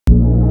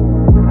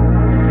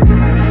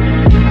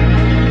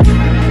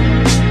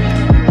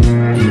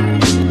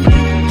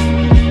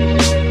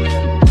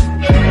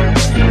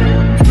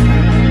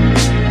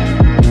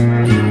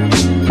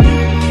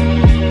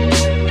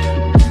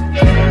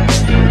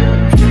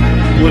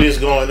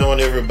going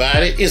on,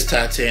 everybody? It's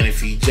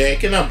TitanicFeet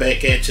Jack, and I'm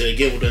back at you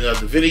again with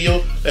another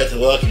video. I'd like to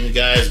welcome you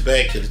guys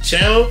back to the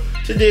channel.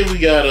 Today we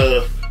got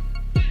a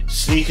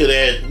sneaker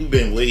that we've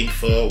been waiting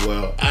for.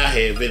 Well, I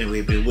have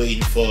anyway been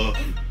waiting for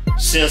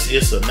since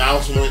its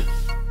announcement.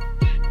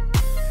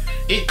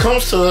 It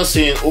comes to us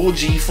in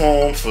OG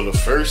form for the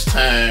first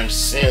time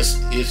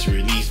since its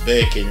release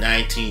back in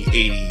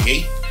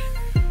 1988.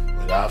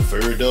 Without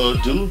further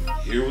ado,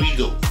 here we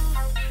go.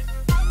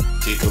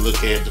 Take a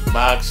look at the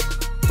box.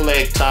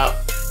 Black top,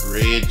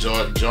 red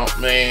Jordan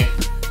Jumpman.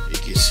 You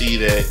can see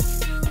that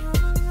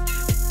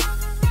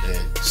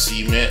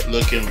cement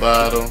looking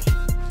bottom,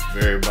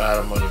 very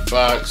bottom of the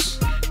box.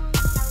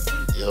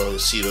 Y'all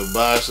see the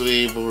box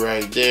label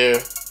right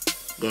there.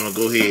 Gonna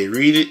go ahead and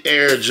read it.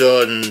 Air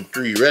Jordan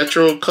 3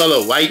 Retro,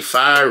 color white,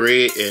 fire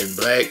red, and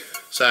black,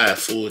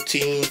 size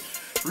 14.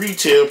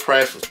 Retail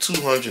price was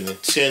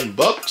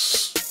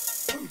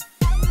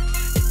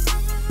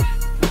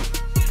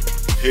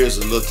 $210. Here's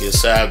a look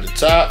inside the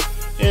top.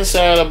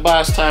 Inside the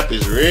box top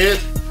is red.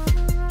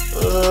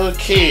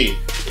 Okay,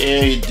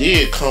 and it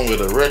did come with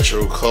a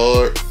retro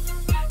card.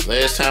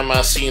 Last time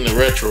I seen the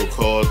retro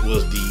card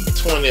was the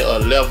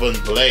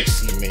 2011 Black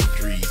Cement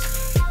 3,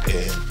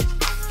 and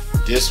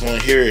this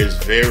one here is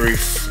very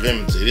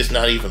flimsy. It's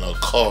not even a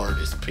card,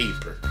 it's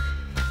paper.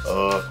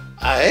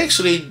 I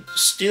actually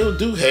still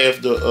do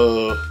have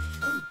the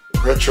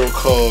retro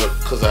card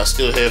because I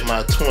still have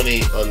my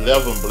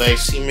 2011 Black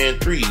Cement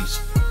 3s.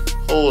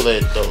 Hold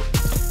that though.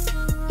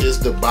 It's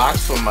the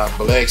box from my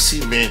Black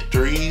Cement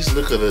 3s.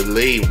 Look at the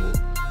label.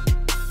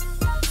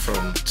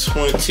 From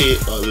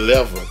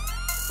 2011.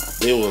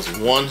 It was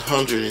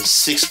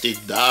 $160.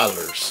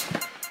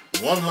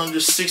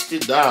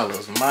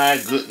 $160. My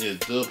goodness,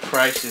 the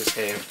prices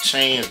have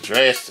changed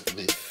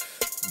drastically.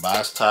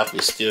 Box top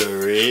is still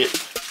red.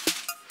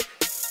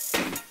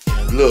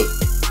 And look,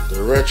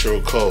 the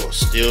retro card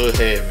still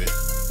have it.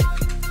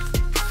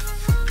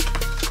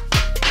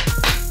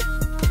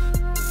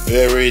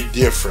 Very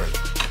different.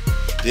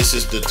 This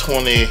is the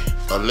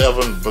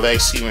 2011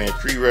 Black Cement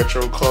 3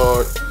 retro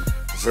card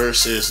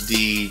versus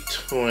the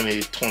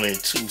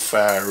 2022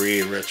 Fire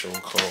Red retro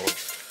card.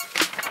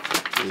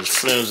 This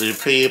flimsy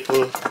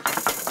paper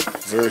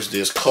versus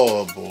this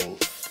cardboard.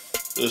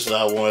 This is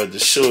what I wanted to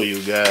show you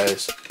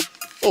guys.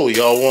 Oh,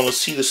 y'all want to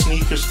see the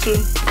sneakers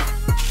too?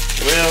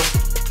 Well,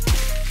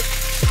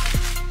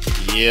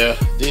 yeah,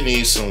 they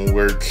need some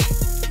work.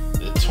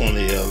 The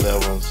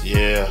 2011s,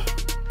 yeah.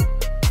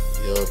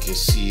 Y'all can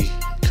see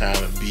kind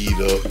of beat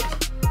up.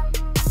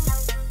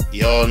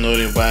 Y'all know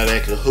anybody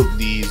that can hook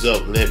these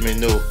up? Let me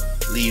know.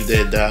 Leave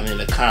that down in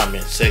the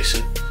comment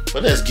section.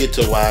 But let's get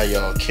to why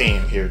y'all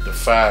came here. The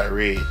Fire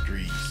Red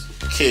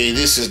 3s. Okay,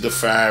 this is the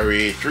Fire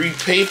Red 3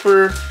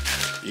 paper.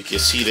 You can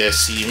see that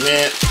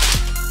cement.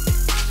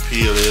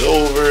 Peel it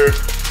over.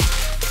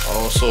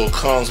 Also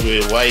comes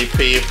with white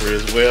paper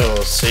as well.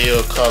 A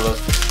sail color.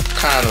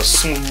 Kind of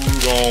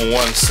smooth on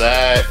one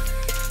side.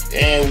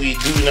 And we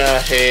do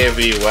not have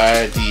a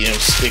YDM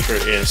sticker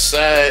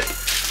inside.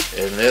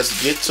 And let's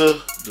get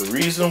to the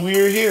reason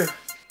we're here.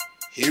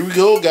 Here we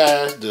go,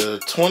 guys. The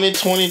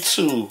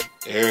 2022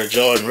 Air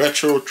Jordan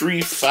Retro 3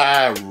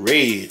 Fire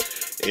Red.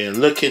 And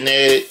looking at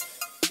it,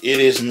 it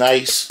is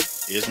nice.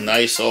 It's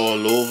nice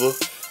all over.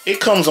 It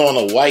comes on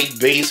a white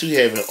base. We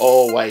have an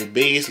all white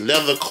base.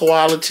 Leather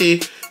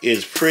quality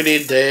is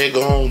pretty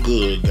daggone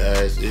good,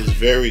 guys. It's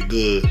very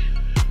good.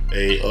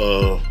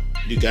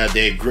 You got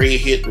that gray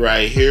hit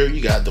right here.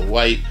 You got the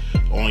white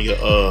on your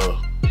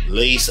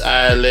lace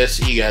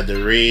eyelets. You got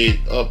the red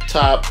up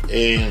top,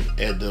 and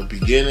at the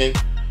beginning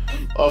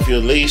of your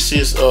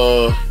laces,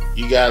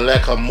 you got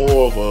like a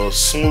more of a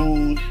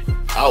smooth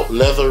out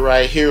leather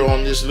right here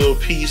on this little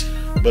piece,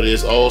 but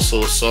it's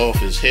also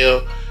soft as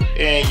hell.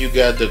 And you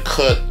got the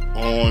cut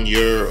on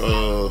your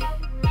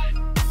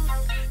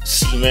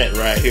cement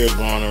right here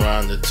going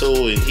around the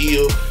toe and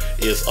heel.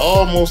 It's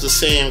almost the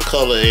same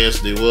color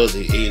as it was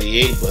in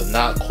 88, but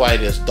not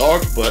quite as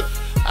dark, but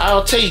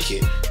I'll take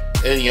it.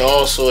 And you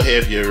also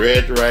have your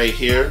red right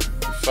here,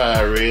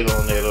 fire red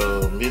on that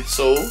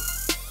midsole.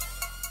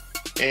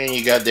 And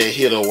you got that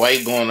hit of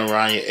white going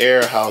around your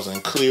air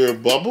housing clear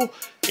bubble.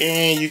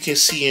 And you can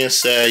see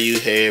inside you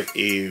have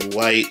a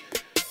white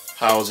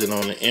housing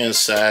on the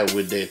inside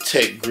with that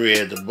tech gray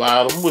at the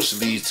bottom, which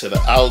leads to the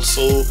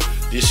outsole.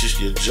 This is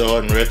your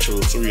Jordan Retro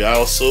 3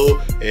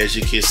 outsole. As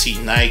you can see,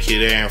 Nike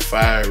there and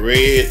fire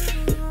red.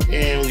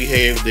 And we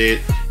have that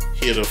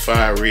hit of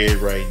fire red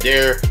right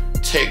there.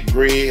 Tech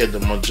gray at the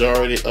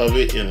majority of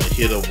it, and a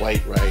hit of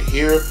white right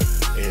here.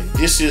 And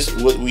this is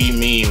what we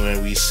mean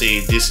when we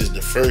say this is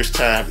the first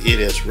time it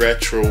is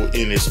retro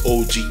in its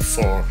OG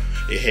form.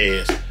 It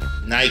has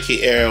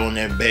Nike Air on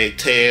that back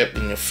tab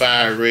in the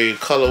fire red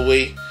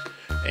colorway.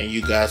 And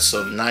you got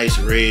some nice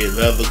red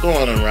leather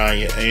going around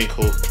your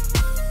ankle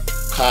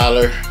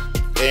collar,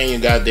 and you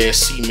got that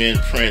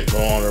cement print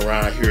going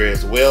around here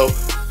as well.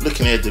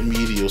 Looking at the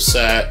medial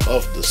side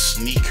of the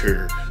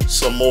sneaker,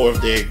 some more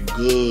of that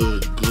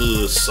good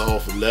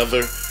soft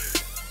leather.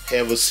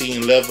 Haven't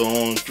seen leather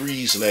on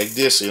 3s like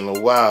this in a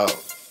while.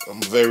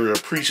 I'm very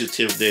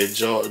appreciative that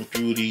Jordan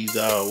threw these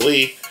our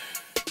way.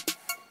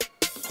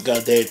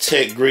 Got that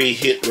tech gray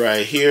hit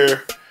right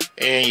here,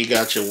 and you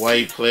got your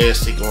white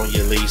plastic on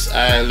your lace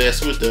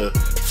eyelets with the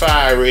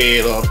fire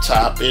red up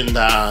top and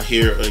down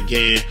here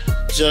again,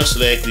 just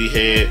like we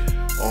had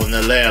on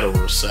the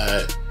lateral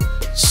side.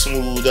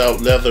 Smooth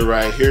out leather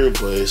right here,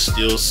 but it's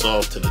still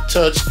soft to the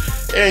touch.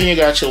 And you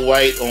got your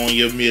white on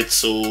your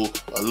midsole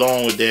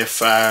along with that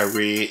fire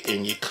red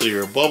and your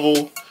clear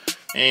bubble,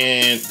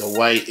 and the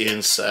white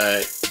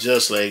inside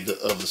just like the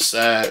other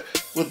side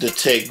with the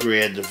tech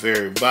gray at the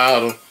very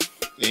bottom.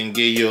 And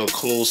give you a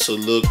closer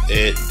look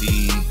at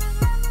the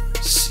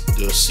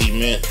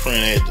cement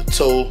print at the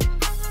toe,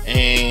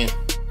 and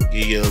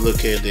give you a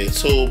look at that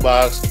toe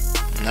box.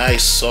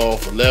 Nice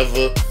soft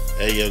leather.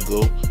 There you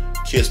go.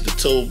 Kiss the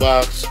toe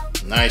box,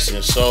 nice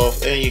and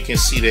soft, and you can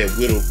see that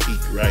widow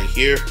peak right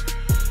here.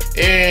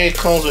 And it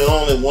comes with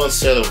only one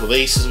set of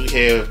laces. We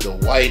have the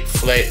white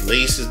flat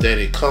laces that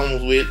it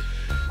comes with,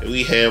 and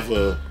we have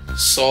a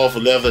soft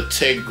leather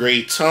tech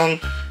gray tongue,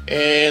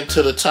 and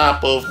to the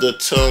top of the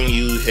tongue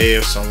you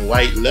have some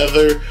white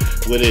leather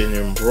with an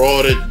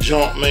embroidered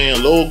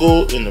Jumpman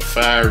logo in the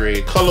fire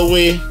red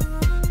colorway.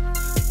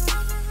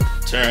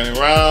 Turn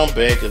around,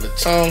 back of the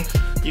tongue,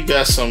 you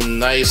got some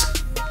nice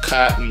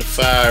cotton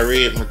fire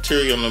red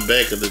material on the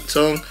back of the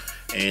tongue,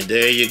 and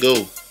there you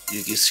go.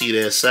 You can see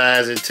that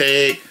size and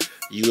tag,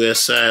 US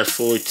size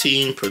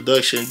 14,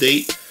 production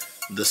date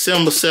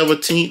December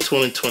 17,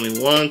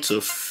 2021 to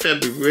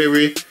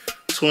February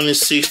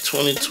 26,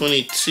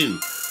 2022.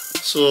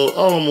 So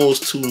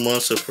almost 2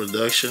 months of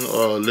production,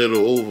 or a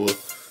little over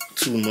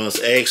 2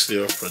 months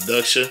actually of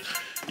production.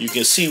 You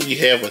can see we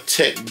have a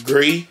tech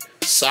gray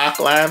sock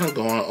liner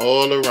going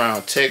all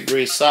around. Tech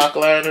gray sock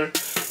liner.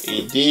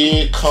 It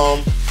did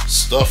come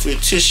stuffed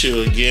with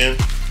tissue again.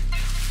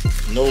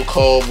 No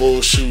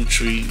cardboard shoe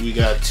tree. We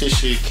got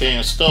tissue it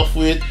came stuffed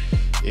with.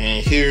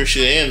 And here's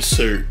your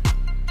insert.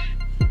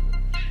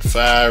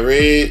 Fire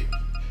red,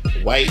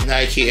 white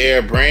Nike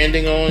Air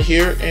branding on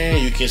here,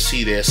 and you can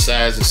see that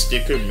size and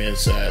sticker, men's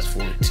size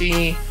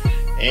 14.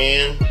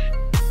 And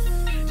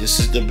this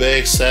is the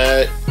back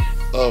side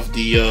of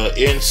the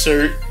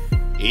insert,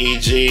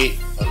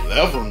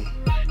 AJ11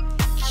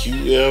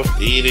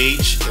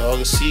 QF8H. Y'all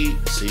can see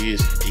it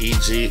says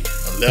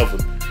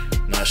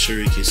AJ11. Not sure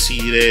you can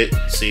see that.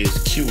 It says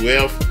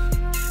QF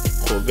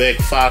Quebec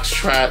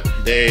Foxtrot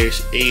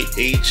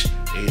 -8H,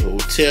 a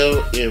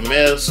hotel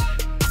MS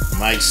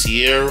Mike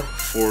Sierra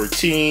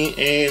 14,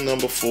 and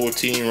number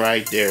 14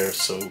 right there.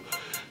 So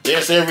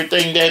that's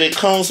everything that it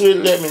comes with.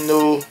 Let me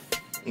know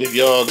if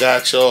y'all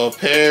got y'all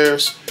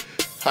pairs.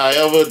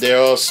 However, there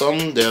are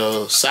some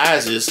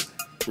sizes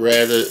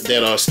rather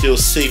that are still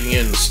sitting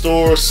in the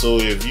store. So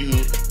if you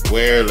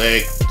wear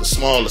like the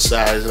smaller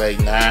size, like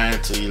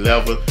 9 to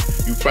 11,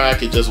 you probably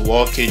could just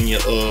walk in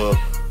your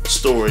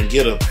store and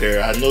get a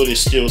pair. I know they're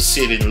still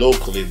sitting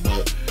locally,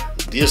 but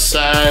this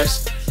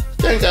size,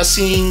 I think I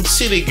seen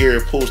City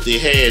Gear post they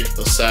had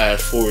a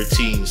size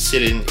 14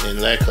 sitting in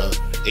like a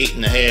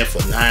 8.5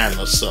 or 9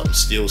 or something,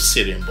 still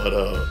sitting. But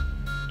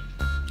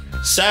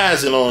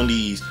sizing on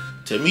these,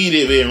 to me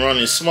they've been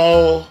running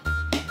small,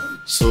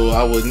 so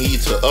I would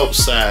need to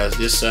upsize.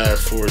 This size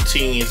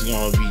 14 is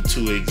gonna be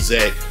too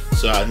exact,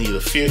 so I need a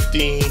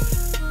 15.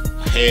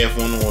 I have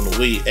one on the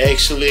way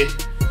actually,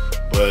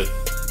 but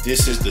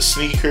this is the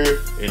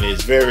sneaker and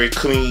it's very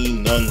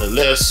clean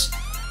nonetheless.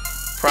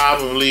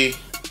 Probably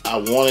I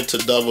wanted to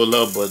double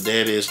up, but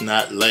that is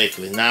not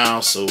likely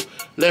now. So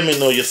let me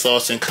know your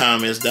thoughts and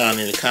comments down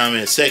in the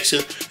comment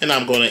section, and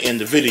I'm going to end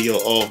the video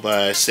off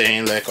by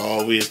saying, like I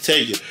always tell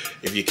you,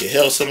 if you can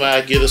help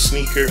somebody get a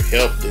sneaker,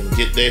 help them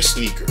get their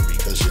sneaker,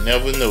 because you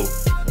never know,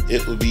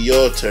 it will be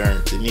your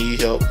turn to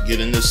need help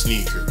getting the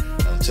sneaker.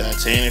 I'm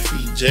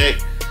TitanicFeet Jack,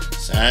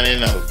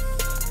 signing out.